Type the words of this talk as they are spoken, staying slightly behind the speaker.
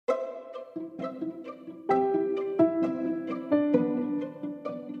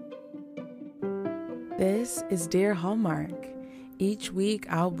This is Dear Hallmark. Each week,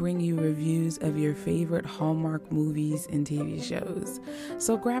 I'll bring you reviews of your favorite Hallmark movies and TV shows.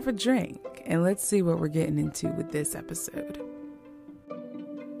 So grab a drink and let's see what we're getting into with this episode.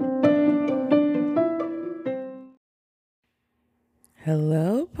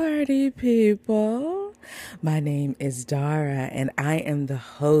 Hello, party people. My name is Dara, and I am the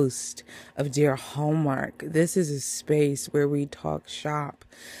host of Dear Hallmark. This is a space where we talk shop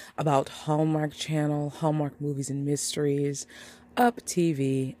about Hallmark Channel, Hallmark movies and mysteries, Up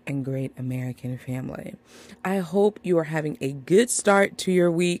TV, and Great American Family. I hope you are having a good start to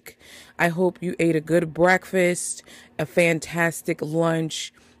your week. I hope you ate a good breakfast, a fantastic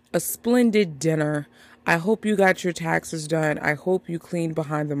lunch, a splendid dinner. I hope you got your taxes done. I hope you cleaned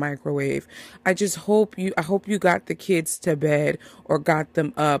behind the microwave. I hope you got the kids to bed or got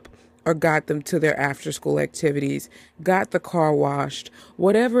them up or got them to their after school activities, got the car washed.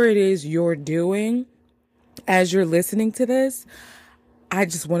 Whatever it is you're doing as you're listening to this, I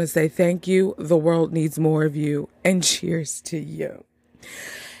just want to say thank you. The world needs more of you, and cheers to you.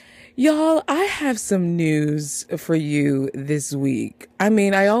 Y'all, I have some news for you this week. I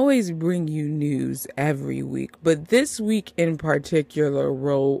mean, I always bring you news every week, but this week in particular,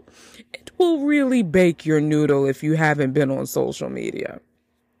 it will really bake your noodle if you haven't been on social media.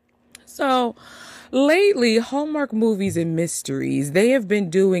 So, lately, Hallmark Movies and Mysteries, they have been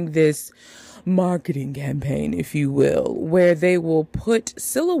doing this marketing campaign, if you will, where they will put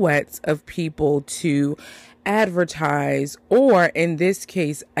silhouettes of people to advertise, or in this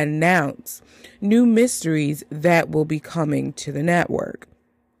case, announce new mysteries that will be coming to the network.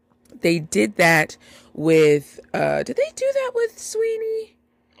 They did that with, did they do that with Sweeney?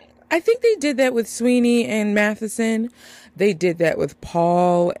 I think they did that with Sweeney and Matheson. They did that with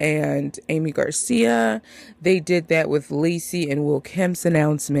Paul and Amy Garcia. They did that with Lacey and Will Kemp's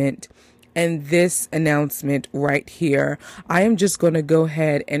announcement. And this announcement right here, I am just going to go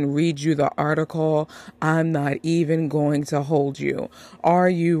ahead and read you the article. I'm not even going to hold you. Are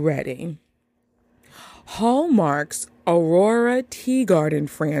you ready? Hallmark's Aurora Teagarden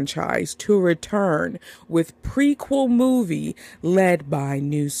franchise to return with prequel movie led by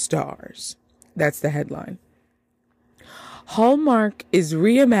new stars. That's the headline. Hallmark is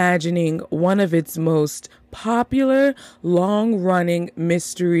reimagining one of its most popular, long-running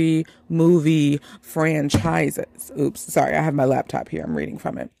mystery movie franchises. Oops, sorry, I have my laptop here. I'm reading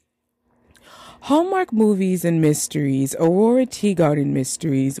from it. Hallmark Movies and Mysteries, Aurora Teagarden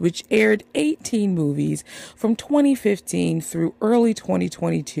Mysteries, which aired 18 movies from 2015 through early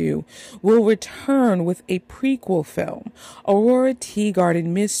 2022, will return with a prequel film, Aurora Teagarden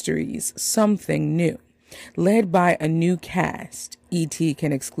Mysteries, Something New. Led by a new cast, E.T.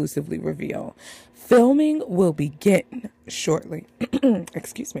 can exclusively reveal. Filming will begin shortly.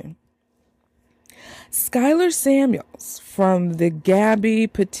 Excuse me. Skylar Samuels from the Gabby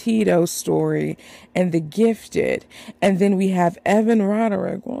Petito story and The Gifted. And then we have Evan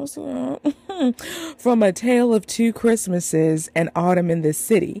Roderick from A Tale of Two Christmases and Autumn in the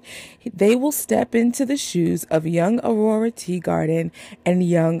City. They will step into the shoes of young Aurora Teagarden and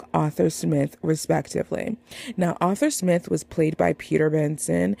young Arthur Smith, respectively. Now, Arthur Smith was played by Peter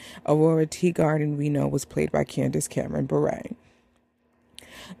Benson. Aurora Teagarden, we know, was played by Candace Cameron Bure.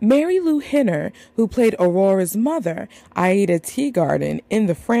 Mary Lou Henner, who played Aurora's mother, Aida Teagarden, in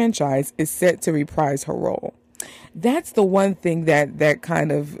the franchise, is set to reprise her role. That's the one thing that kind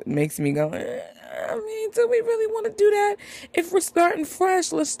of makes me go, I mean, do we really want to do that? If we're starting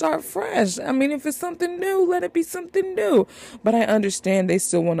fresh, let's start fresh. I mean, if it's something new, let it be something new. But I understand they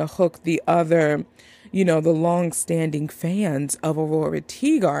still want to hook the other, the long-standing fans of Aurora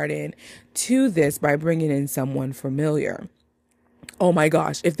Teagarden to this by bringing in someone familiar. Oh my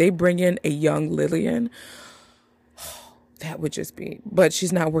gosh, if they bring in a young Lillian, that would just be, but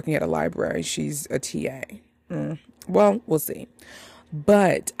she's not working at a library. She's a TA. Well, we'll see.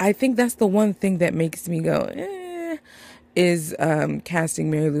 But I think that's the one thing that makes me go, is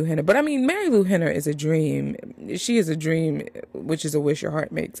casting Mary Lou Henner. But I mean, Mary Lou Henner is a dream. She is a dream, which is a wish your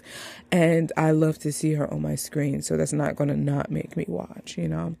heart makes. And I love to see her on my screen. So that's not going to not make me watch,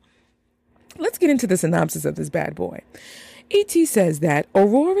 Let's get into the synopsis of this bad boy. E.T. says that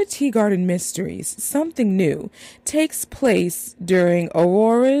Aurora Teagarden Mysteries, Something New, takes place during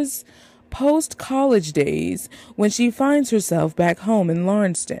Aurora's post-college days when she finds herself back home in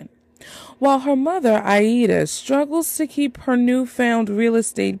Lawrencetown. While her mother, Aida, struggles to keep her newfound real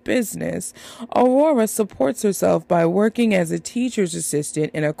estate business, Aurora supports herself by working as a teacher's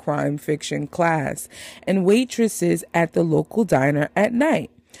assistant in a crime fiction class and waitresses at the local diner at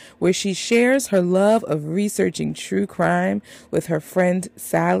night. where she shares her love of researching true crime with her friend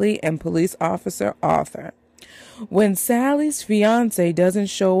Sally and police officer Arthur. When Sally's fiance doesn't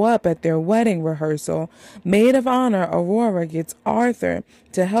show up at their wedding rehearsal, maid of honor Aurora gets Arthur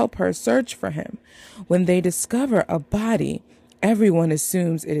to help her search for him. When they discover a body, everyone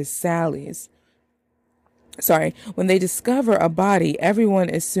assumes it is Sally's. When they discover a body, everyone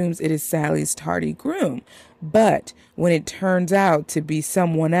assumes it is Sally's tardy groom. But when it turns out to be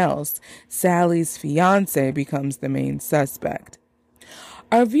someone else, Sally's fiance becomes the main suspect.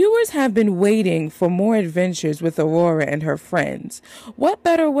 Our viewers have been waiting for more adventures with Aurora and her friends. What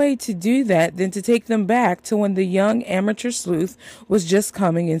better way to do that than to take them back to when the young amateur sleuth was just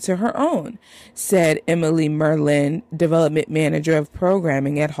coming into her own, said Emily Merlin, development manager of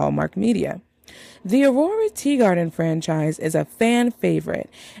programming at Hallmark Media. The Aurora Teagarden franchise is a fan favorite,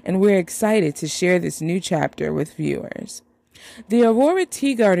 and we're excited to share this new chapter with viewers. The Aurora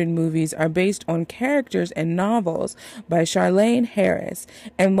Teagarden movies are based on characters and novels by Charlaine Harris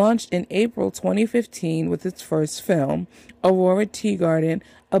and launched in April 2015 with its first film, Aurora Teagarden: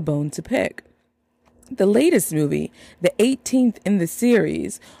 A Bone to Pick. The latest movie, the 18th in the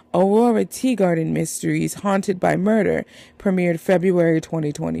series, Aurora Teagarden Mysteries Haunted by Murder, premiered February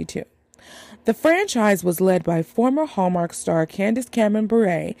 2022. The franchise was led by former Hallmark star Candace Cameron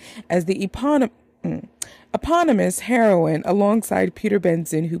Bure as the eponymous heroine alongside Peter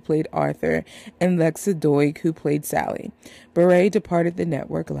Benson, who played Arthur, and Lexa Doig, who played Sally. Bure departed the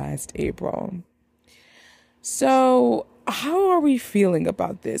network last April. So, how are we feeling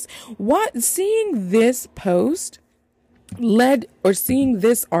about this? Seeing this post seeing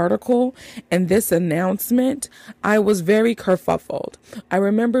this article and this announcement, I was very kerfuffled. I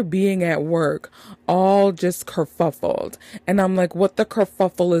remember being at work all just kerfuffled. And I'm like, what the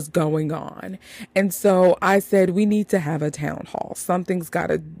kerfuffle is going on? And so I said, we need to have a town hall.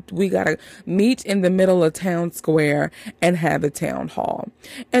 We gotta meet in the middle of town square and have a town hall.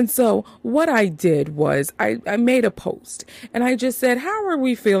 And so what I did was I made a post and I just said, how are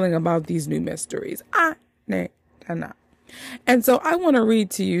we feeling about these new mysteries? And so I want to read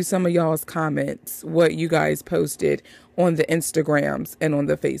to you some of y'all's comments, what you guys posted on the Instagrams and on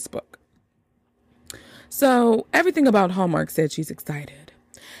the Facebook. So Everything About Hallmark said she's excited.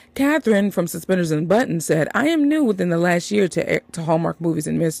 Catherine from Suspenders and Buttons said, I am new within the last year to Hallmark Movies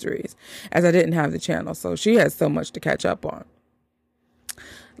and Mysteries, as I didn't have the channel, so she has so much to catch up on.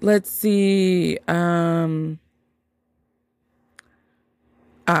 Let's see. Here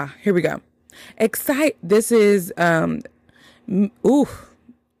we go. This is,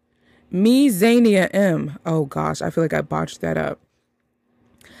 Zania M. Oh gosh, I feel like I botched that up.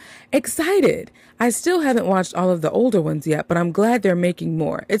 Excited. I still haven't watched all of the older ones yet, but I'm glad they're making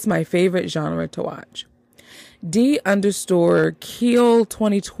more. It's my favorite genre to watch. D_Keel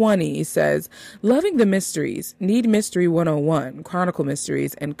 2020 says, loving the mysteries, need Mystery 101, Chronicle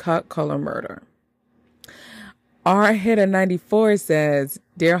Mysteries, and Cut Color Murder. R Hitter 94 says,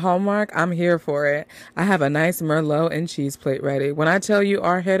 dear Hallmark, I'm here for it. I have a nice Merlot and cheese plate ready. When I tell you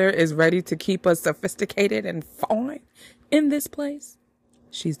R Hitter is ready to keep us sophisticated and fine in this place,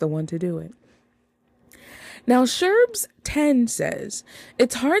 she's the one to do it. Now, Sherbs 10 says,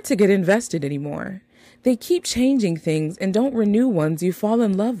 it's hard to get invested anymore. They keep changing things and don't renew ones you fall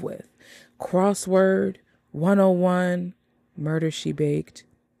in love with. Crossword, 101, Murder She Baked,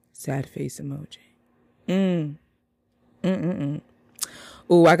 sad face emoji.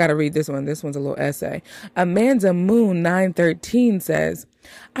 Ooh, I gotta read this one. This one's a little essay. Amanda Moon 913 says,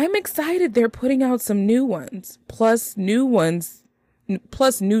 I'm excited they're putting out some new ones, plus new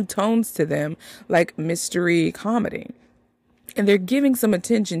tones to them, like mystery comedy. And they're giving some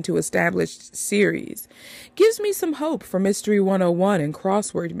attention to established series. Gives me some hope for Mystery 101 and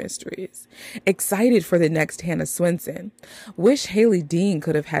crossword mysteries. Excited for the next Hannah Swenson. Wish Haley Dean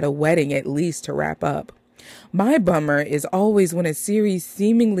could have had a wedding at least to wrap up. My bummer is always when a series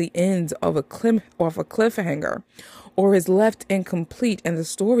seemingly ends off a cliffhanger or is left incomplete and the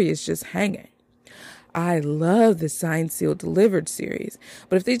story is just hanging. I love the Signed, Sealed, Delivered series,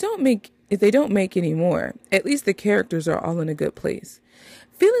 but if they don't make any more, at least the characters are all in a good place.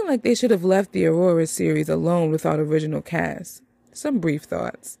 Feeling like they should have left the Aurora series alone without original cast. Some brief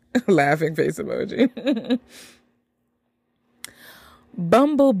thoughts. Laughing face emoji.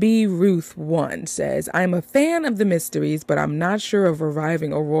 Bumblebee Ruth 1 says, I'm a fan of the mysteries, but I'm not sure of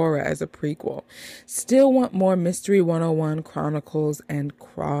reviving Aurora as a prequel. Still want more Mystery 101, Chronicles, and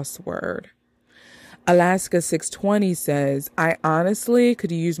Crossword. Alaska 620 says, I honestly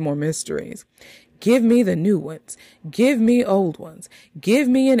could use more mysteries. Give me the new ones. Give me old ones. Give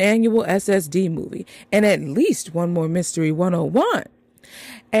me an annual SSD movie. And at least one more Mystery 101.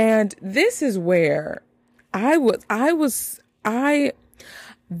 And this is where I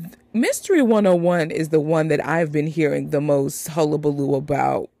Mystery 101 is the one that I've been hearing the most hullabaloo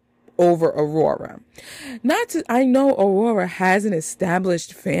about over Aurora. I know Aurora has an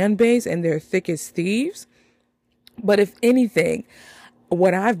established fan base and they're thick as thieves, but if anything,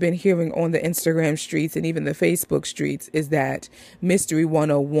 what I've been hearing on the Instagram streets and even the Facebook streets is that Mystery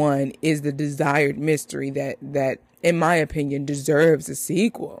 101 is the desired mystery that in my opinion deserves a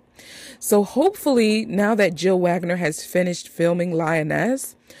sequel. So hopefully now that Jill Wagner has finished filming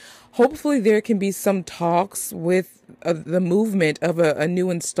Lioness, hopefully there can be some talks with the movement of a new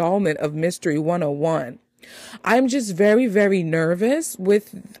installment of Mystery 101. I'm just very, very nervous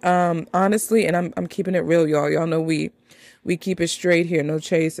with, honestly, and I'm keeping it real, y'all. Y'all know we keep it straight here, no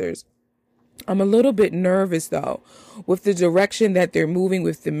chasers. I'm a little bit nervous though with the direction that they're moving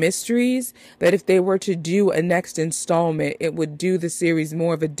with the mysteries, that if they were to do a next installment, it would do the series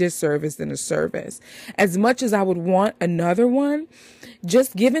more of a disservice than a service. As much as I would want another one,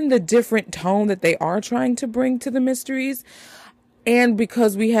 just given the different tone that they are trying to bring to the mysteries, and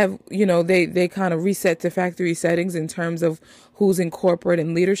because we have, they kind of reset to factory settings in terms of who's in corporate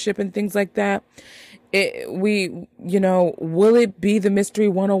and leadership and things like that. Will it be the Mystery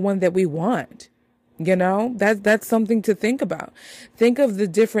 101 that we want? That's something to think about. Think of the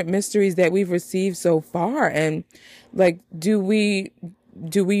different mysteries that we've received so far. And do we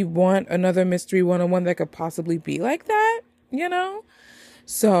want another Mystery 101 that could possibly be like that?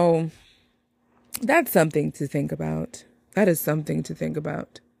 So that's something to think about. That is something to think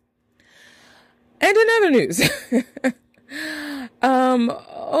about. And in other news,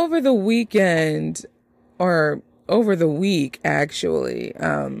 over the weekend, or over the week, actually,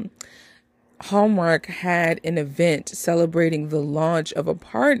 Hallmark had an event celebrating the launch of a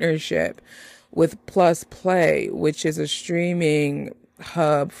partnership with Plus Play, which is a streaming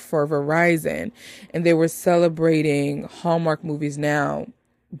hub for Verizon. And they were celebrating Hallmark Movies Now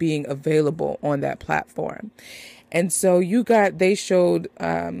being available on that platform. And so they showed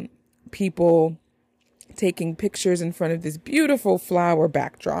people taking pictures in front of this beautiful flower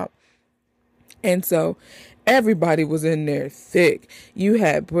backdrop. And so everybody was in there thick. You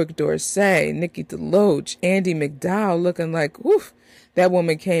had Brooke Dorsey, Nikki DeLoach, Andy McDowell looking like, woof, that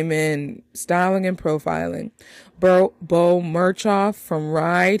woman came in styling and profiling. Bo Murchoff from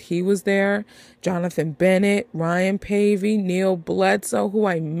Ride, he was there. Jonathan Bennett, Ryan Pavey, Neil Bledsoe, who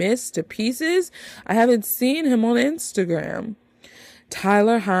I missed to pieces. I haven't seen him on Instagram.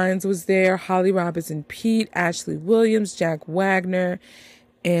 Tyler Hines was there, Holly Robinson Pete, Ashley Williams, Jack Wagner,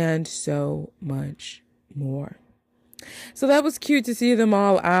 and so much more. So that was cute to see them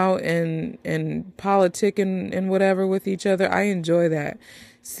all out and politicking and whatever with each other. I enjoy that,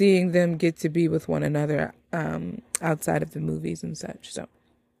 seeing them get to be with one another outside of the movies and such. So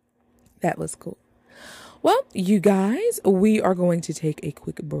that was cool. Well, you guys, we are going to take a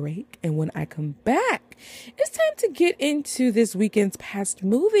quick break. And when I come back, it's time to get into this weekend's past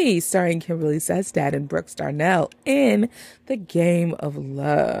movie starring Kimberly Sestad and Brooks Darnell in The Game of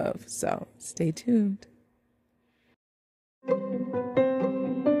Love. So stay tuned.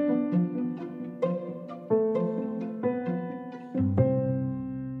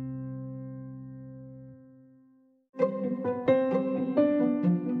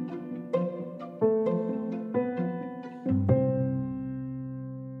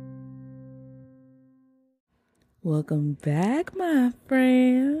 Welcome back, my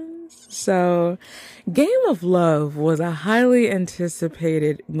friends. So, Game of Love was a highly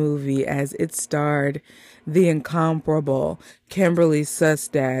anticipated movie as it starred the incomparable Kimberly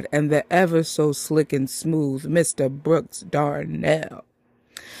Sestad and the ever so slick and smooth Mr. Brooks Darnell.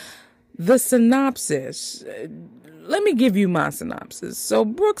 The synopsis. Let me give you my synopsis. So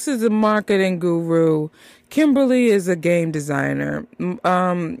Brooks is a marketing guru. Kimberly is a game designer.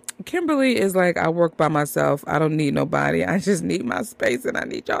 Kimberly is like, I work by myself. I don't need nobody. I just need my space and I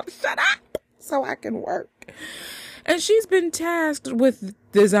need y'all to shut up so I can work. And she's been tasked with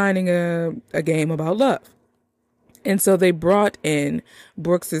designing a game about love. And so they brought in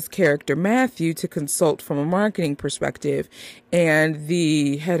Brooks's character, Matthew, to consult from a marketing perspective. And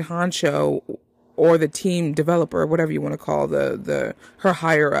the head honcho or the team developer, whatever you want to call her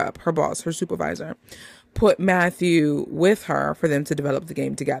higher up, her boss, her supervisor, put Matthew with her for them to develop the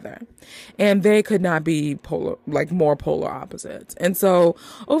game together. And they could not be more polar opposites. And so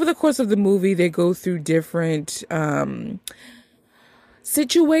over the course of the movie, they go through different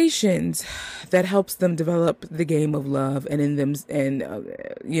situations that helps them develop the game of love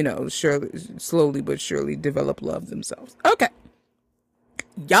surely, slowly but surely develop love themselves. Okay.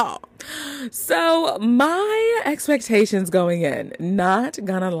 y'all. So my expectations going in, not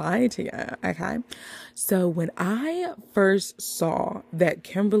gonna lie to you, okay? So when I first saw that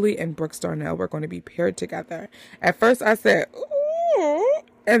Kimberly and Brooks Darnell were going to be paired together, at first I said, ooh,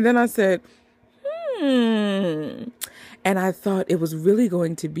 and then I said, and I thought it was really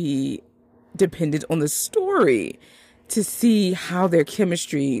going to be dependent on the story to see how their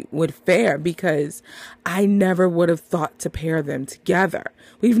chemistry would fare, because I never would have thought to pair them together.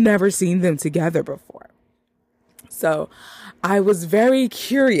 We've never seen them together before. So I was very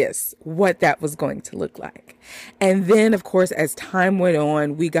curious what that was going to look like. And then, of course, as time went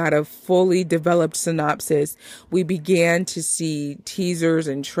on, we got a fully developed synopsis. We began to see teasers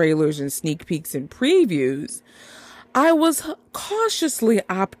and trailers and sneak peeks and previews. I was cautiously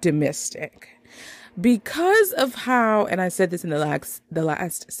optimistic because of how, and I said this in the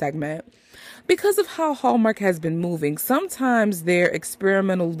last segment, because of how Hallmark has been moving. Sometimes their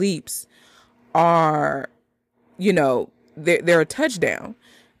experimental leaps are, they're a touchdown,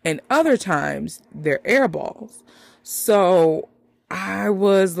 and other times they're air balls. So I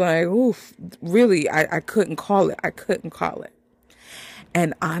was like, oof, really, I couldn't call it. I couldn't call it.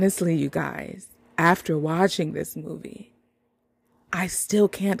 And honestly, you guys, after watching this movie, I still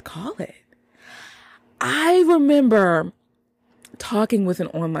can't call it. I remember talking with an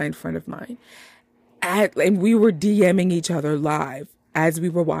online friend of mine, and we were DMing each other live as we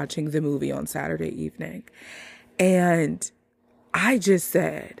were watching the movie on Saturday evening. And I just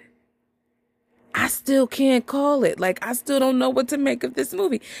said, I still can't call it. Like, I still don't know what to make of this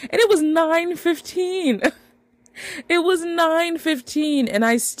movie. And it was 9:15. It was 9:15, and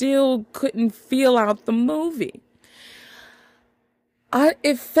I still couldn't feel out the movie.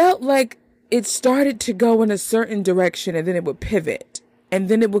 It felt like it started to go in a certain direction, and then it would pivot. And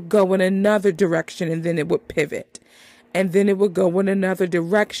then it would go in another direction, and then it would pivot. And then it would go in another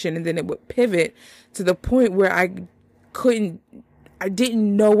direction, and then it would pivot to the point where I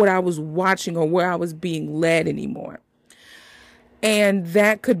didn't know what I was watching or where I was being led anymore. And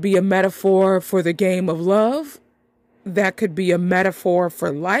that could be a metaphor for the game of love. That could be a metaphor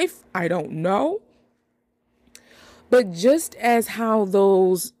for life. I don't know. But just as how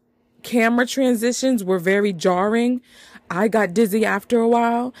those camera transitions were very jarring, I got dizzy after a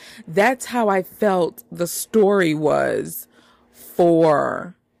while. That's how I felt the story was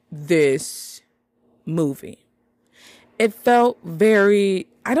for this movie. It felt very,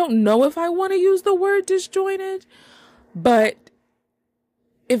 I don't know if I want to use the word disjointed, but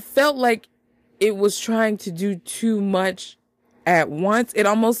it felt like it was trying to do too much at once.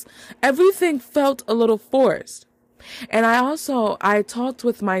 Everything felt a little forced. And I talked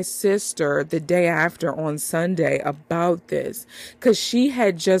with my sister the day after on Sunday about this, because she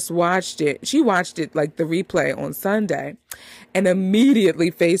had just watched it. She watched it, like the replay on Sunday, and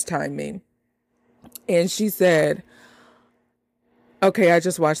immediately FaceTimed me. And she said, okay, I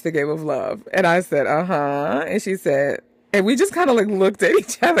just watched The Game of Love. And I said, uh-huh. And she said, and we just kind of like looked at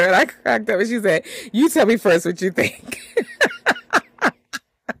each other, and I cracked up, and she said, you tell me first what you think.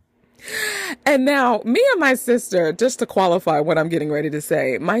 And now, me and my sister, just to qualify what I'm getting ready to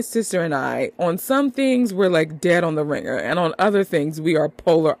say, my sister and I, on some things, we're like dead on the ringer. And on other things, we are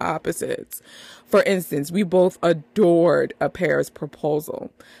polar opposites. For instance, we both adored A Paris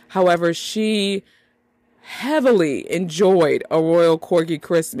Proposal. However, she heavily enjoyed A Royal Corgi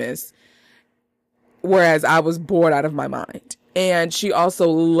Christmas, whereas I was bored out of my mind. And she also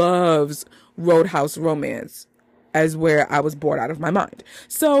loves Roadhouse Romance, as where I was bored out of my mind.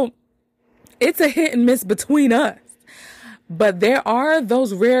 So it's a hit and miss between us. But there are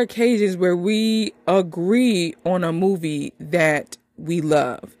those rare occasions where we agree on a movie that we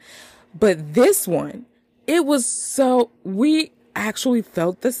love. But this one, we actually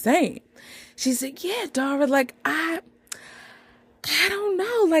felt the same. She said, yeah, Dara, like, I don't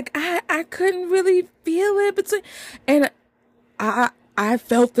know. Like, I couldn't really feel it between. And I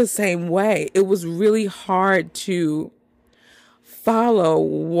felt the same way. It was really hard to follow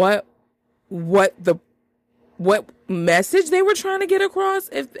what message they were trying to get across,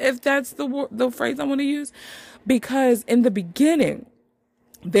 if that's the phrase I want to use, because in the beginning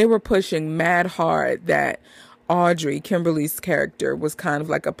they were pushing mad hard that Audrey, Kimberly's character, was kind of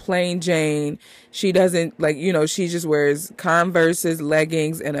like a plain Jane. She doesn't she just wears Converses,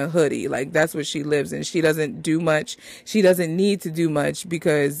 leggings, and a hoodie. Like, that's what she lives in. She doesn't do much. She doesn't need to do much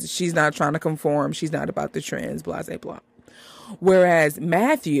because she's not trying to conform. She's not about the trends, blah, blah, blah. Whereas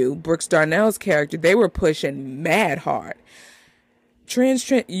Matthew, Brooks Darnell's character, they were pushing mad hard. Trends.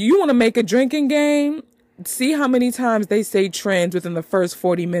 You want to make a drinking game? See how many times they say trends within the first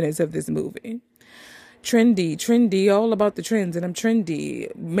 40 minutes of this movie. trendy, all about the trends, and I'm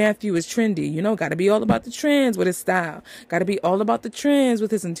trendy. Matthew is trendy, got to be all about the trends with his style. Got to be all about the trends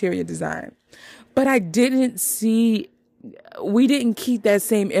with his interior design. But we didn't keep that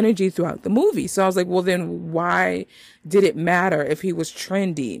same energy throughout the movie. So I was like, well, then why did it matter if he was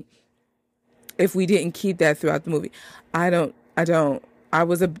trendy? If we didn't keep that throughout the movie? I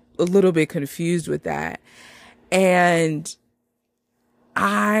was a little bit confused with that. And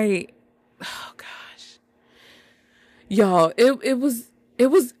oh gosh, y'all, it was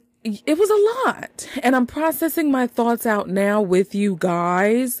a lot. And I'm processing my thoughts out now with you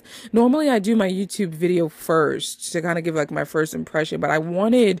guys. Normally I do my YouTube video first to kind of give like my first impression, but I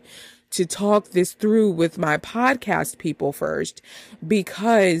wanted to talk this through with my podcast people first,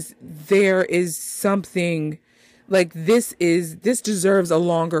 because there is something like this deserves a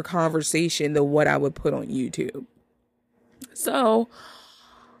longer conversation than what I would put on YouTube. So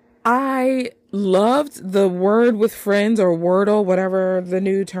I loved the Word with Friends, or Wordle, whatever the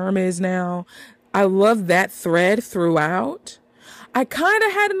new term is now. I loved that thread throughout. I kind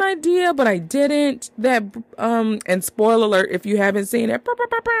of had an idea, but I didn't. And spoiler alert, if you haven't seen it,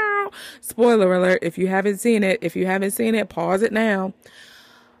 spoiler alert, if you haven't seen it, pause it now.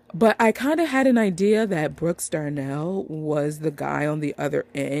 But I kind of had an idea that Brooks Darnell was the guy on the other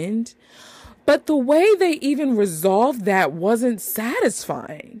end. But the way they even resolved that wasn't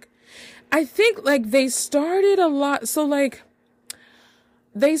satisfying. I think like they started a lot of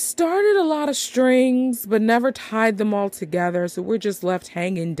strings, but never tied them all together. So we're just left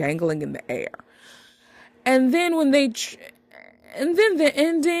hanging, dangling in the air. And then the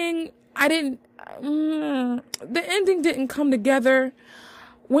ending, the ending didn't come together.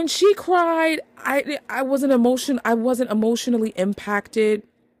 When she cried, I wasn't emotionally impacted.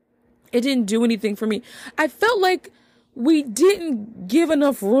 It didn't do anything for me. I felt like we didn't give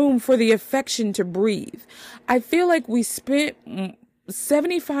enough room for the affection to breathe. I feel like we spent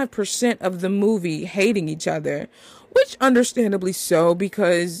 75% of the movie hating each other, which understandably so,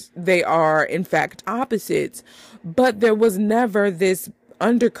 because they are in fact opposites, but there was never this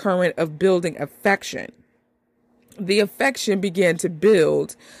undercurrent of building affection. The affection began to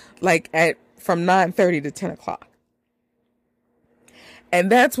build from 9:30 to 10 o'clock. And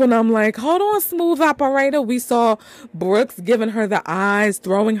that's when I'm like, hold on, smooth operator. We saw Brooks giving her the eyes,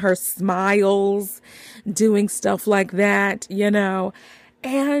 throwing her smiles, doing stuff like that, And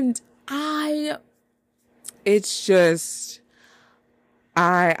I wish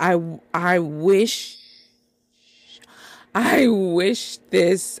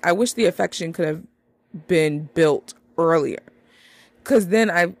the affection could have been built earlier, because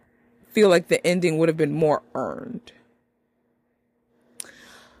then I feel like the ending would have been more earned.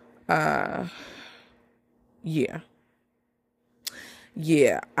 Yeah,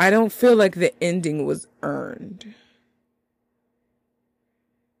 I don't feel like the ending was earned.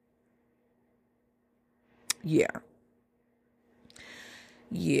 Yeah.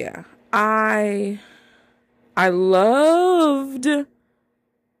 I loved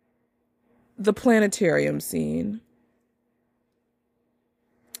the planetarium scene.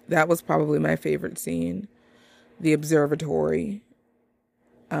 That was probably my favorite scene. The observatory.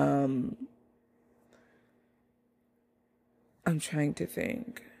 I'm trying to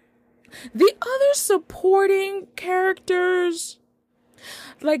think. The other supporting characters,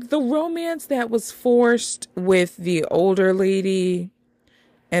 like the romance that was forced with the older lady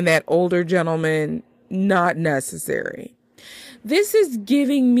and that older gentleman, not necessary. This is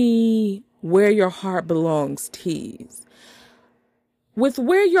giving me Where Your Heart Belongs tease. With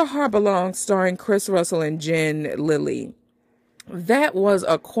Where Your Heart Belongs, starring Chris Russell and Jen Lilly, that was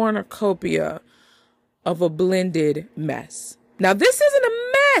a cornucopia of a blended mess. Now, this isn't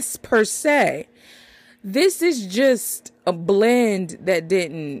a mess per se. This is just a blend that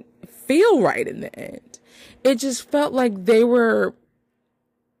didn't feel right in the end. It just felt like they were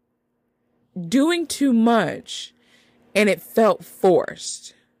doing too much and it felt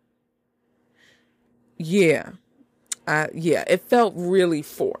forced. Yeah, it felt really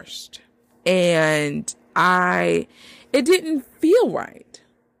forced. And it didn't feel right.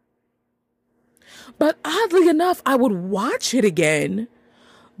 But oddly enough, I would watch it again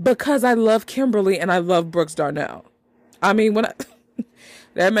because I love Kimberly and I love Brooks Darnell. I mean,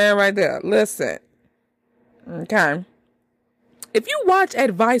 that man right there, listen. Okay. If you watch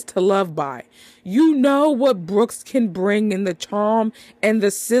Advice to Love By, you know what Brooks can bring in the charm and the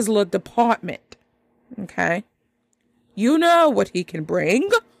sizzler department. Okay. You know what he can bring.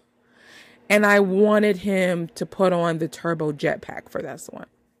 And I wanted him to put on the turbo jetpack for this one.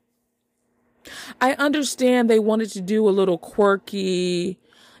 I understand they wanted to do a little quirky,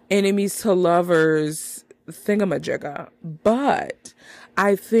 enemies to lovers thingamajigga, but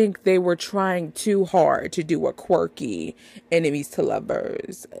I think they were trying too hard to do a quirky enemies to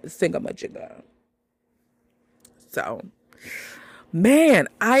lovers thingamajigga. So, man,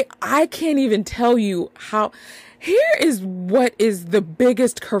 I can't even tell you how. Here is what is the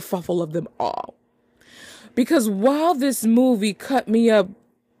biggest kerfuffle of them all. Because while this movie cut me up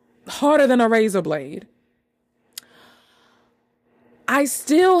harder than a razor blade, I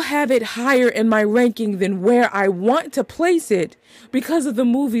still have it higher in my ranking than where I want to place it because of the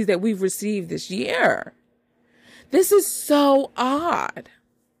movies that we've received this year. This is so odd.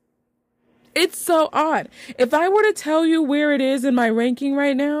 It's so odd. If I were to tell you where it is in my ranking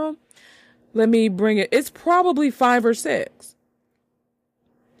right now, let me bring it. It's probably 5 or 6.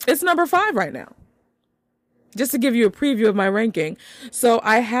 It's number 5 right now. Just to give you a preview of my ranking. So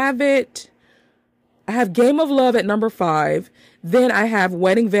I have Game of Love at number 5. Then I have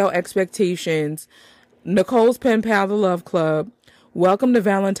Wedding Veil Expectations, Nicole's Pen Pal, The Love Club, Welcome to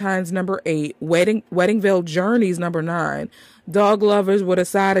Valentine's number 8, Wedding Veil Journeys number 9, Dog Lovers with a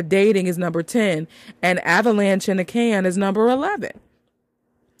Side of Dating is number 10, and Avalanche in a Can is number 11.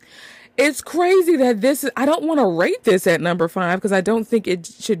 It's crazy that I don't want to rate this at number 5 because I don't think it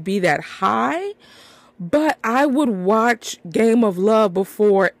should be that high, but I would watch Game of Love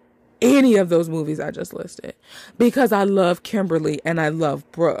before any of those movies I just listed because I love Kimberly and I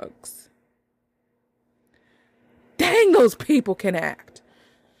love Brooks. Dang, those people can act.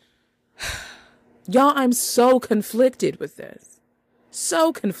 Y'all, I'm so conflicted with this.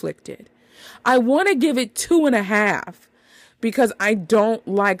 So conflicted. I want to give it 2.5 because I don't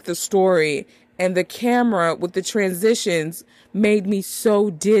like the story and the camera with the transitions made me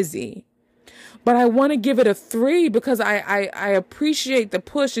so dizzy. But I want to give it a 3 because I appreciate the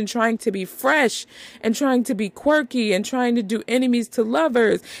push and trying to be fresh and trying to be quirky and trying to do enemies to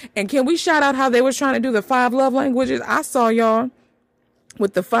lovers. And can we shout out how they was trying to do the 5 love languages? I saw y'all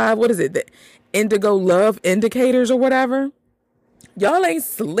with the 5, the indigo love indicators or whatever. Y'all ain't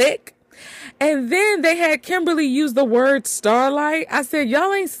slick. And then they had Kimberly use the word Starlight. I said,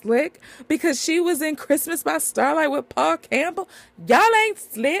 y'all ain't slick because she was in Christmas by Starlight with Paul Campbell. Y'all ain't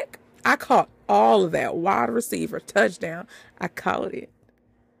slick. I caught all of that. Wide receiver, touchdown. I caught it.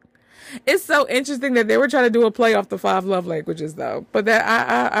 It's so interesting that they were trying to do a play off the 5 love languages, though. But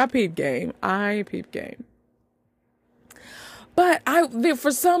that I peep game. I peep game. But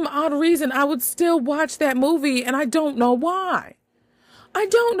for some odd reason, I would still watch that movie, and I don't know why. I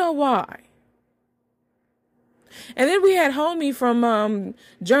don't know why. And then we had Homie from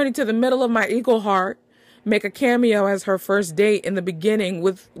Journey to the Middle of My Eagle Heart make a cameo as her first date in the beginning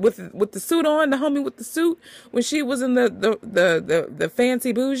with the suit on, the homie with the suit when she was in the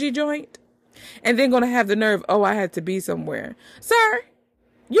fancy bougie joint, and then gonna have the nerve, oh, I had to be somewhere. Sir,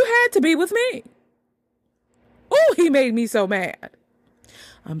 you had to be with me. Oh, he made me so mad.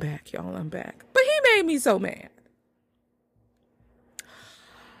 I'm back, y'all, I'm back. But he made me so mad.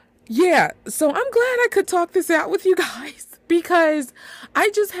 Yeah, so I'm glad I could talk this out with you guys because I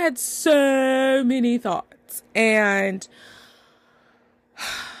just had so many thoughts. And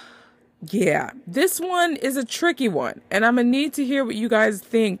yeah, this one is a tricky one. And I'm going to need to hear what you guys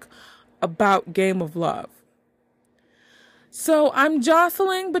think about Game of Love. So I'm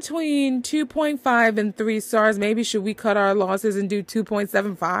jostling between 2.5 and 3 stars. Maybe should we cut our losses and do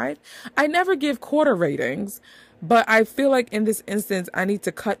 2.75? I never give quarter ratings. But I feel like in this instance, I need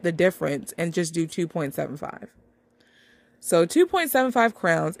to cut the difference and just do 2.75. So 2.75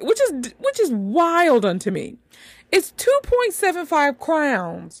 crowns, which is wild unto me. It's 2.75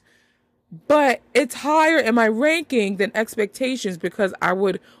 crowns, but it's higher in my ranking than Expectations because I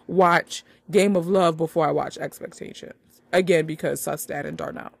would watch Game of Love before I watch Expectations. Again, because Sustad and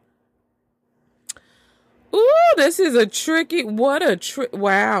Darnell. Ooh, this is a tricky,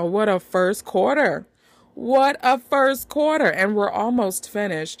 wow, what a first quarter. What a first quarter. And we're almost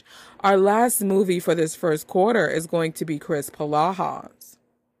finished. Our last movie for this first quarter is going to be Chris Palajas.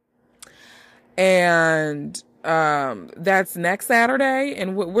 And that's next Saturday.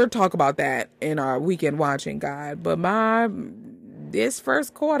 And we'll talk about that in our weekend watching guide. But this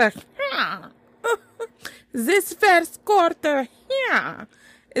first quarter is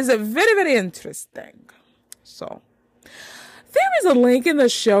a very, very interesting. So there is a link in the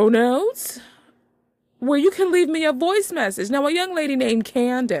show notes where you can leave me a voice message. Now, a young lady named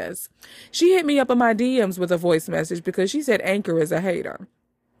Candace, she hit me up in my DMs with a voice message because she said Anchor is a hater.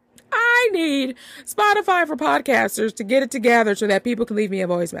 I need Spotify for podcasters to get it together so that people can leave me a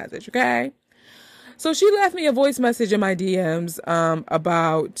voice message, okay? So she left me a voice message in my DMs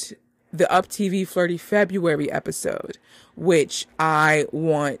about the Up TV Flirty February episode, which I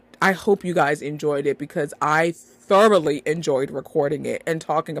hope you guys enjoyed it, because I thoroughly enjoyed recording it and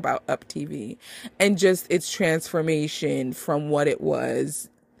talking about Up TV and just its transformation from what it was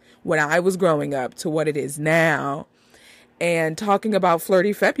when I was growing up to what it is now, and talking about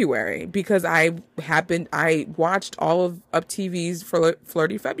Flirty February, because I watched all of Up TV's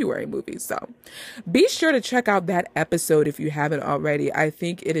Flirty February movies. So be sure to check out that episode if you haven't already. I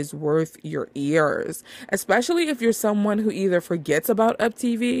think it is worth your ears, especially if you're someone who either forgets about Up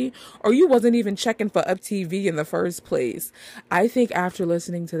TV or you wasn't even checking for Up TV in the first place. I think after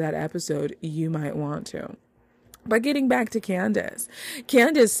listening to that episode, you might want to. But getting back to Candace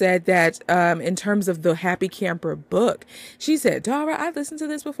said that in terms of the Happy Camper book, she said, Dara, I listened to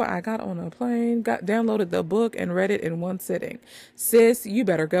this before I got on a plane, downloaded the book and read it in one sitting. Sis, you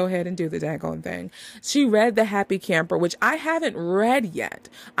better go ahead and do the daggone thing. She read the Happy Camper, which I haven't read yet.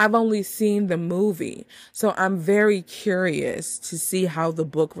 I've only seen the movie. So I'm very curious to see how the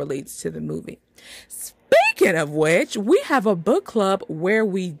book relates to the movie. Speaking of which, we have a book club where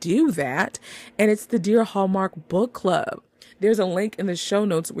we do that, and it's the Dear Hallmark Book Club. There's a link in the show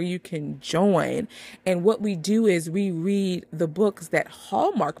notes where you can join, and what we do is we read the books that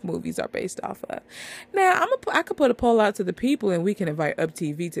Hallmark movies are based off of. Now, I could put a poll out to the people, and we can invite Up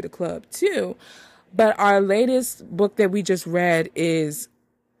TV to the club too, but our latest book that we just read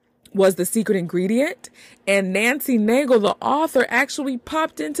was The Secret Ingredient, and Nancy Nagel, the author, actually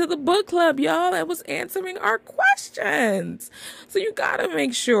popped into the book club, y'all, and was answering our questions. So you gotta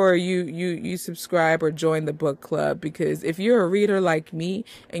make sure you subscribe or join the book club, because if you're a reader like me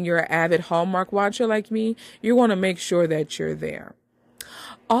and you're an avid Hallmark watcher like me, you want to make sure that you're there.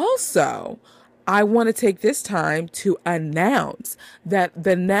 Also, I want to take this time to announce that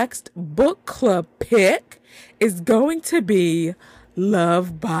the next book club pick is going to be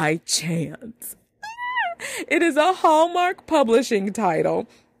Love by Chance. It is a Hallmark Publishing title,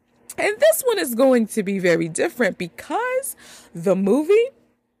 and this one is going to be very different because the movie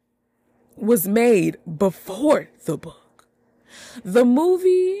was made before the book. The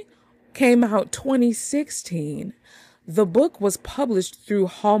movie came out 2016. The book was published through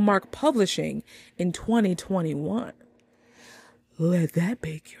Hallmark Publishing in 2021. Let that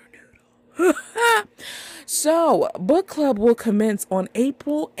bake your noodle. So, book club will commence on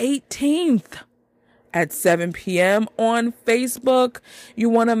April 18th at 7 p.m. on Facebook. You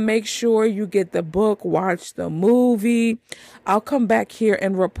want to make sure you get the book, watch the movie. I'll come back here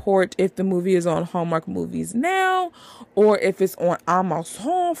and report if the movie is on Hallmark Movies Now or if it's on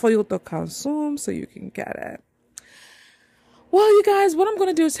Amazon for you to consume so you can get it. Well, you guys, what I'm going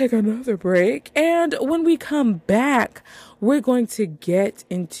to do is take another break. And when we come back, we're going to get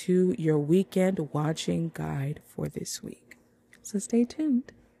into your weekend watching guide for this week. So stay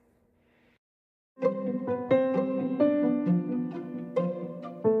tuned.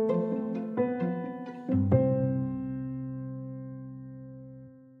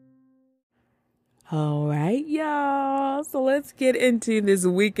 All right, y'all. So let's get into this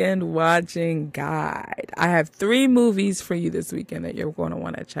weekend watching guide. I have 3 movies for you this weekend that you're going to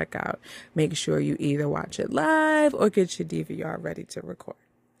want to check out. Make sure you either watch it live or get your DVR ready to record.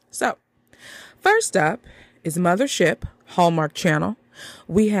 So, first up is Mothership, Hallmark Channel.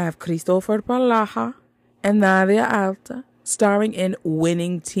 We have Christopher Palaja and Nadia Alta starring in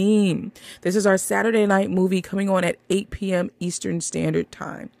Winning Team. This is our Saturday night movie coming on at 8 p.m. Eastern Standard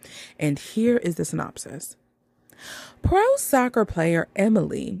Time. And here is the synopsis. Pro soccer player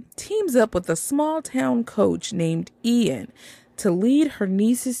Emily teams up with a small town coach named Ian to lead her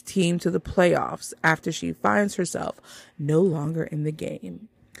niece's team to the playoffs after she finds herself no longer in the game.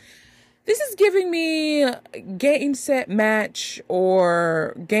 This is giving me game, set, match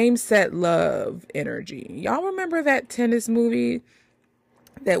or game, set, love energy. Y'all remember that tennis movie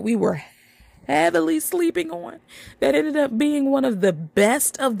that we were heavily sleeping on that ended up being one of the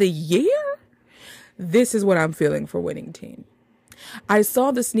best of the year? This is what I'm feeling for Winning Team. I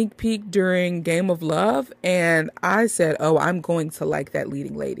saw the sneak peek during Game of Love and I said, oh, I'm going to like that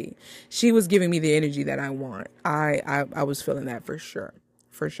leading lady. She was giving me the energy that I want. I was feeling that for sure.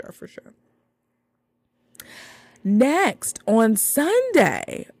 For sure. Next, on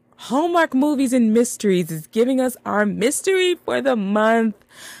Sunday, Hallmark Movies and Mysteries is giving us our mystery for the month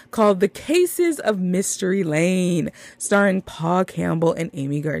called The Cases of Mystery Lane, starring Paul Campbell and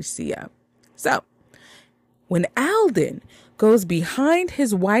Amy Garcia. So, when Alden goes behind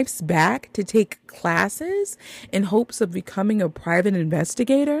his wife's back to take classes in hopes of becoming a private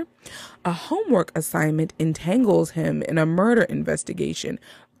investigator, a homework assignment entangles him in a murder investigation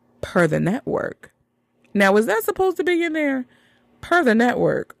per the network. Now, was that supposed to be in there? Per the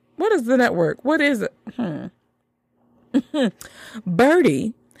network. What is the network? What is it?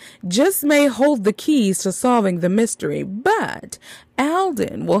 Birdie just may hold the keys to solving the mystery, but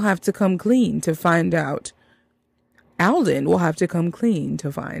Alden will have to come clean to find out. Only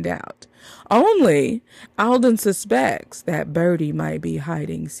Alden suspects that Birdie might be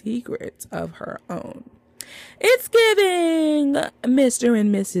hiding secrets of her own. It's giving Mr.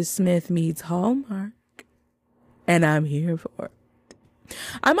 and Mrs. Smith meets Hallmark, and I'm here for it.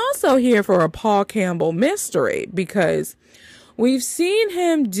 I'm also here for a Paul Campbell mystery because we've seen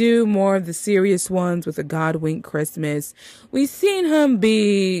him do more of the serious ones with a God Wink Christmas. We've seen him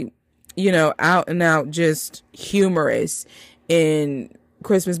be, out and out just humorous in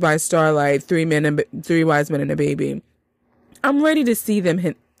Christmas by Starlight, Three Wise Men and a Baby. I'm ready to see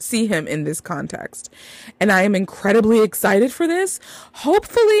him in this context. And I am incredibly excited for this.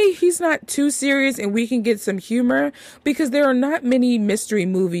 Hopefully he's not too serious and we can get some humor, because there are not many mystery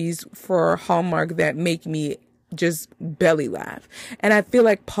movies for Hallmark that make me just belly laugh. And I feel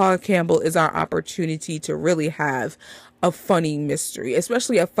like Paul Campbell is our opportunity to really have a funny mystery,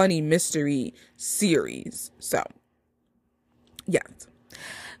 especially a funny mystery series. So, yes.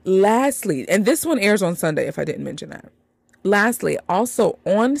 Lastly, and this one airs on Sunday if I didn't mention that. Lastly, also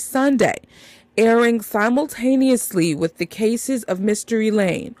on Sunday, airing simultaneously with the Cases of Mystery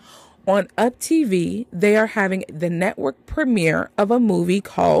Lane on Up TV, they are having the network premiere of a movie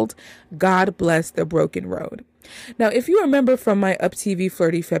called God Bless the Broken Road. Now, if you remember from my Up TV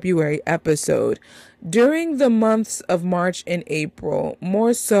Flirty February episode, during the months of March and April,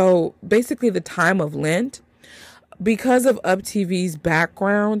 more so basically the time of Lent, because of Up TV's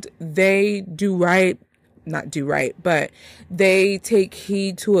background, they but they take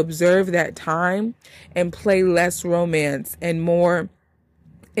heed to observe that time and play less romance and more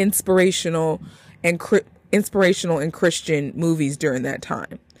inspirational and Christian movies during that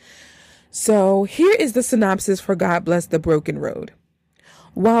time. So here is the synopsis for God Bless the Broken Road.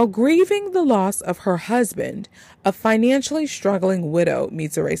 While grieving the loss of her husband, a financially struggling widow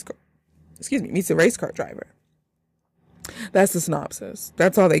meets a race car driver. That's the synopsis.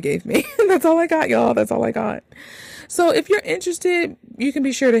 That's all they gave me. That's all I got, y'all. That's all I got. So if you're interested, you can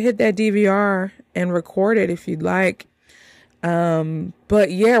be sure to hit that DVR and record it if you'd like.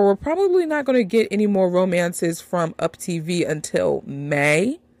 But yeah, we're probably not going to get any more romances from Up TV until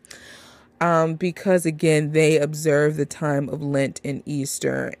May. Because again, they observe the time of Lent and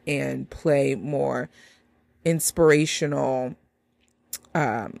Easter and play more inspirational,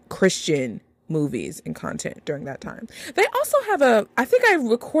 Christian movies and content during that time. They also have I think I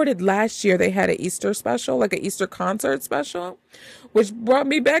recorded last year, they had an Easter special, like an Easter concert special, which brought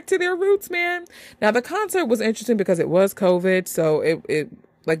me back to their roots, man. Now the concert was interesting because it was COVID, so it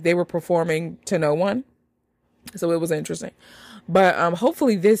like they were performing to no one. So it was interesting. But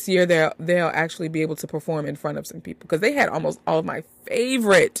hopefully this year they'll actually be able to perform in front of some people, because they had almost all of my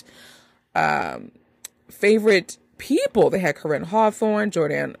favorite people. They had Corinne Hawthorne,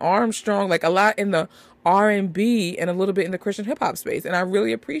 Jordan Armstrong, like a lot in the R&B and a little bit in the Christian hip hop space. And I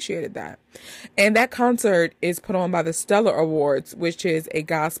really appreciated that. And that concert is put on by the Stellar Awards, which is a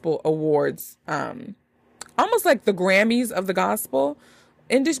gospel awards, almost like the Grammys of the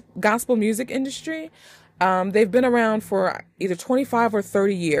gospel music industry. They've been around for either 25 or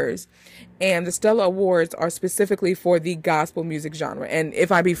 30 years, and the Stellar Awards are specifically for the gospel music genre. And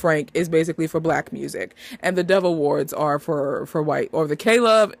if I be frank, it's basically for black music. And the Dove Awards are for white, or the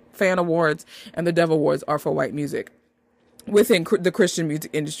K-Love Fan Awards and the Dove Awards are for white music within the Christian music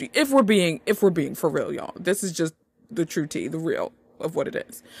industry. If we're being for real, y'all, this is just the true tea, the real of what it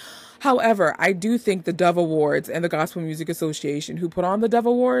is. However, I do think the Dove Awards and the Gospel Music Association, who put on the Dove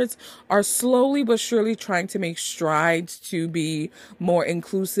Awards, are slowly but surely trying to make strides to be more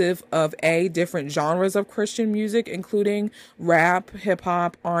inclusive of different genres of Christian music, including rap, hip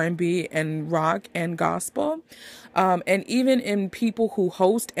hop, R&B, and rock and gospel. And even in people who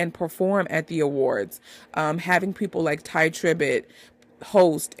host and perform at the awards, having people like Ty Tribbett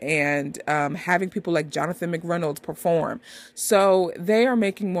host and having people like Jonathan McReynolds perform. So they are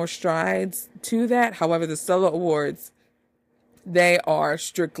making more strides to that. However, the Stellar Awards, they are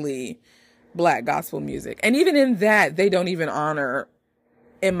strictly black gospel music. And even in that, they don't even honor,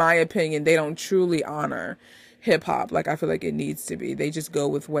 in my opinion, they don't truly honor hip hop like I feel like it needs to be. They just go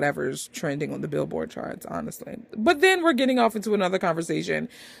with whatever's trending on the Billboard charts, honestly. But then we're getting off into another conversation.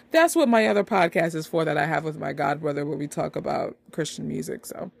 That's what my other podcast is for, that I have with my godbrother, where we talk about Christian music.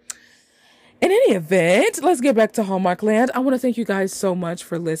 So in any event, let's get back to Hallmark Land. I want to thank you guys so much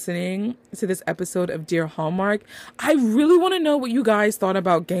for listening to this episode of Dear Hallmark. I really want to know what you guys thought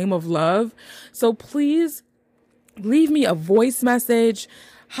about Game of Love. So please leave me a voice message.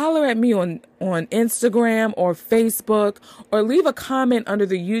 holler at me on Instagram or Facebook, or leave a comment under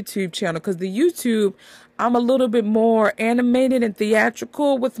the YouTube channel, because the YouTube, I'm a little bit more animated and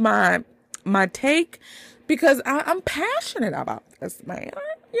theatrical with my take, because I'm passionate about this, man.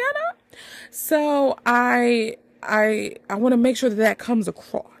 You know, so I want to make sure that comes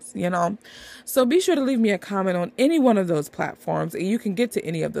across. So be sure to leave me a comment on any one of those platforms, and you can get to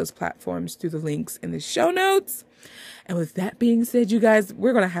any of those platforms through the links in the show notes. And with that being said, you guys,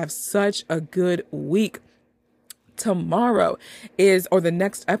 we're going to have such a good week. Tomorrow or the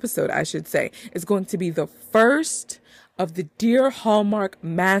next episode, I should say, is going to be the first of the Dear Hallmark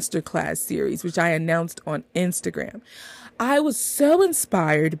Masterclass series, which I announced on Instagram. I was so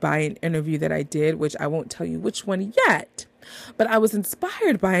inspired by an interview that I did, which I won't tell you which one yet, but I was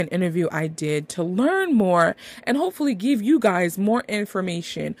inspired by an interview I did to learn more and hopefully give you guys more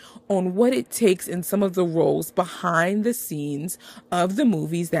information on what it takes in some of the roles behind the scenes of the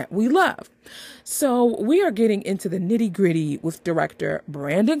movies that we love. So we are getting into the nitty gritty with director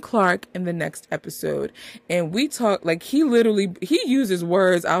Brandon Clark in the next episode. And we talk, like, he uses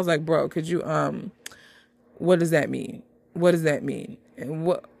words. I was like, bro, could you, what does that mean? What does that mean? And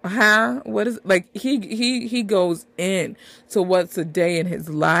what is, like, he goes in to what's a day in his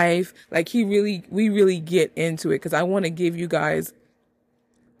life. Like, we really get into it, because I want to give you guys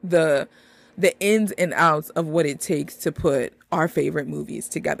the ins and outs of what it takes to put our favorite movies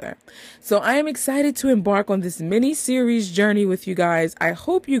together. So I am excited to embark on this mini series journey with you guys. I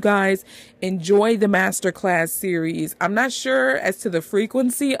hope you guys enjoy the masterclass series. I'm not sure as to the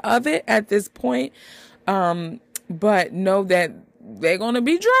frequency of it at this point. But know that they're going to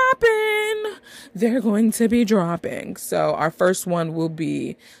be dropping. They're going to be dropping. So our first one will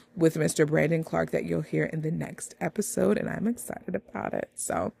be with Mr. Brandon Clark, that you'll hear in the next episode. And I'm excited about it.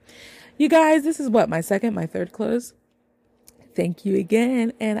 So you guys, this is my third close. Thank you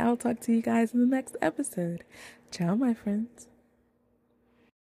again. And I'll talk to you guys in the next episode. Ciao, my friends.